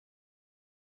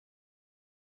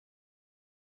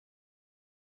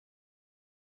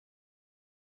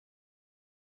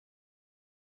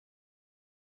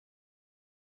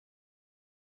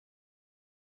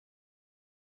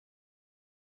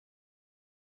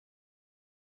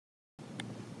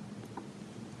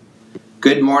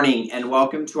Good morning and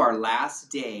welcome to our last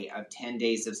day of 10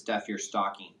 days of Stuff Your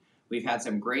Stocking. We've had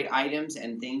some great items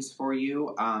and things for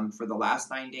you for the last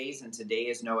 9 days, and today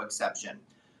is no exception.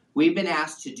 We've been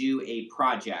asked to do a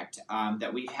project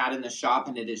that we've had in the shop,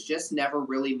 and it has just never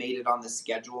really made it on the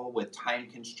schedule with time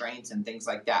constraints and things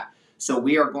like that. So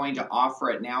we are going to offer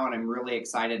it now, and I'm really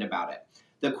excited about it.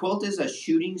 The quilt is a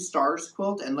Shooting Stars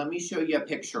quilt, and let me show you a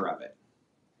picture of it.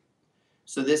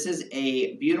 So this is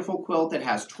a beautiful quilt that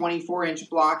has 24-inch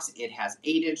blocks, it has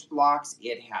 8-inch blocks,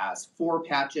 it has 4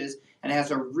 patches, and it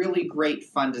has a really great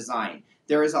fun design.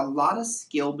 There is a lot of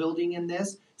skill building in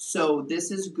this, so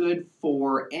this is good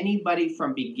for anybody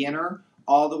from beginner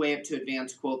all the way up to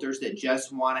advanced quilters that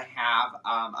just want to have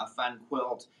a fun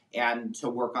quilt and to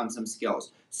work on some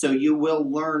skills. So you will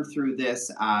learn through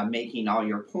this making all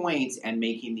your points and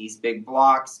making these big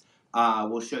blocks.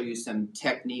 We'll show you some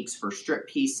techniques for strip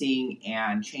piecing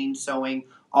and chain sewing,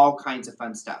 all kinds of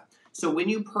fun stuff. So when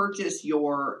you purchase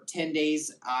your 10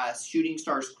 Days Shooting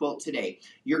Stars quilt today,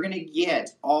 you're going to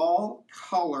get all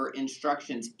color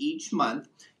instructions each month.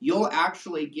 You'll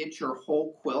actually get your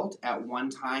whole quilt at one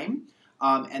time,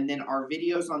 and then our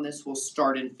videos on this will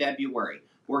start in February.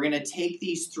 We're going to take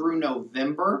these through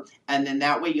November, and then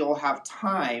that way you'll have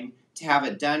time to have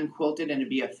it done, quilted, and it'd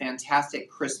be a fantastic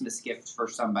Christmas gift for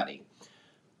somebody.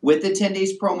 With the 10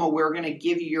 days promo, we're going to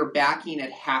give you your backing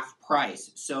at half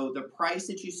price. So the price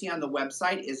that you see on the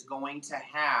website is going to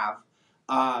have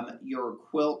your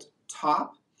quilt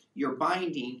top, your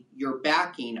binding, your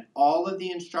backing, all of the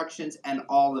instructions, and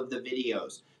all of the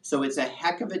videos. So it's a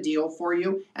heck of a deal for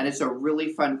you, and it's a really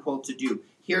fun quilt to do.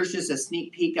 Here's just a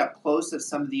sneak peek up close of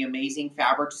some of the amazing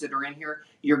fabrics that are in here.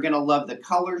 You're going to love the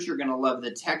colors, you're going to love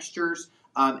the textures,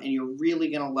 and you're really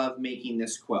going to love making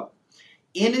this quilt.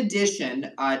 In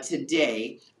addition,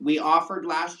 today, we offered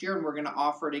last year, and we're going to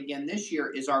offer it again this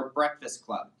year, is our Breakfast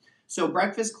Club. So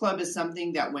Breakfast Club is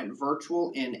something that went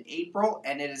virtual in April,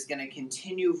 and it is going to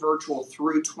continue virtual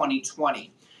through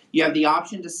 2020. You have the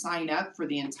option to sign up for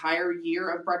the entire year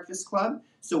of Breakfast Club.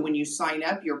 So when you sign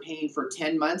up, you're paying for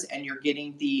 10 months, and you're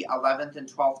getting the 11th and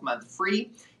 12th month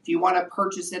free. If you want to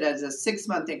purchase it as a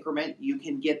 6-month increment, you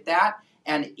can get that,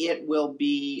 and it will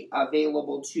be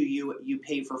available to you. You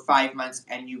pay for 5 months,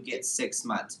 and you get 6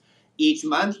 months. Each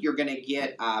month, you're going to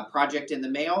get a project in the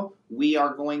mail. We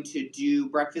are going to do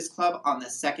Breakfast Club on the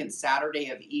second Saturday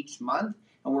of each month,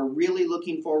 and we're really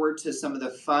looking forward to some of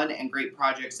the fun and great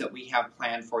projects that we have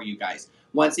planned for you guys.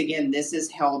 Once again, this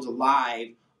is held live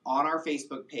on our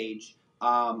Facebook page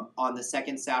on the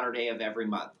second Saturday of every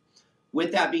month.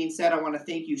 With that being said, I want to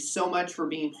thank you so much for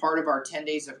being part of our 10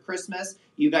 Days of Christmas.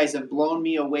 You guys have blown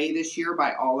me away this year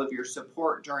by all of your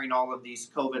support during all of these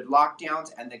COVID lockdowns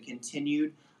and the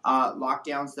continued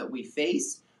lockdowns that we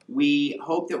face. We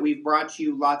hope that we've brought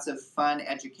you lots of fun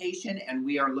education, and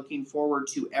we are looking forward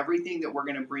to everything that we're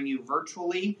going to bring you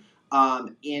virtually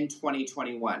in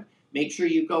 2021. Make sure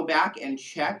you go back and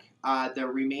check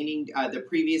the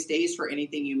previous days for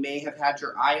anything you may have had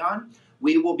your eye on.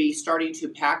 We will be starting to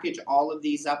package all of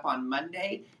these up on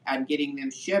Monday and getting them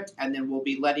shipped, and then we'll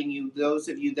be letting you, those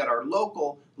of you that are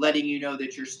local, letting you know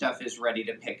that your stuff is ready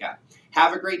to pick up.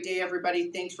 Have a great day,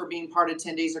 everybody. Thanks for being part of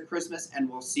 10 Days of Christmas, and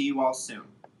we'll see you all soon.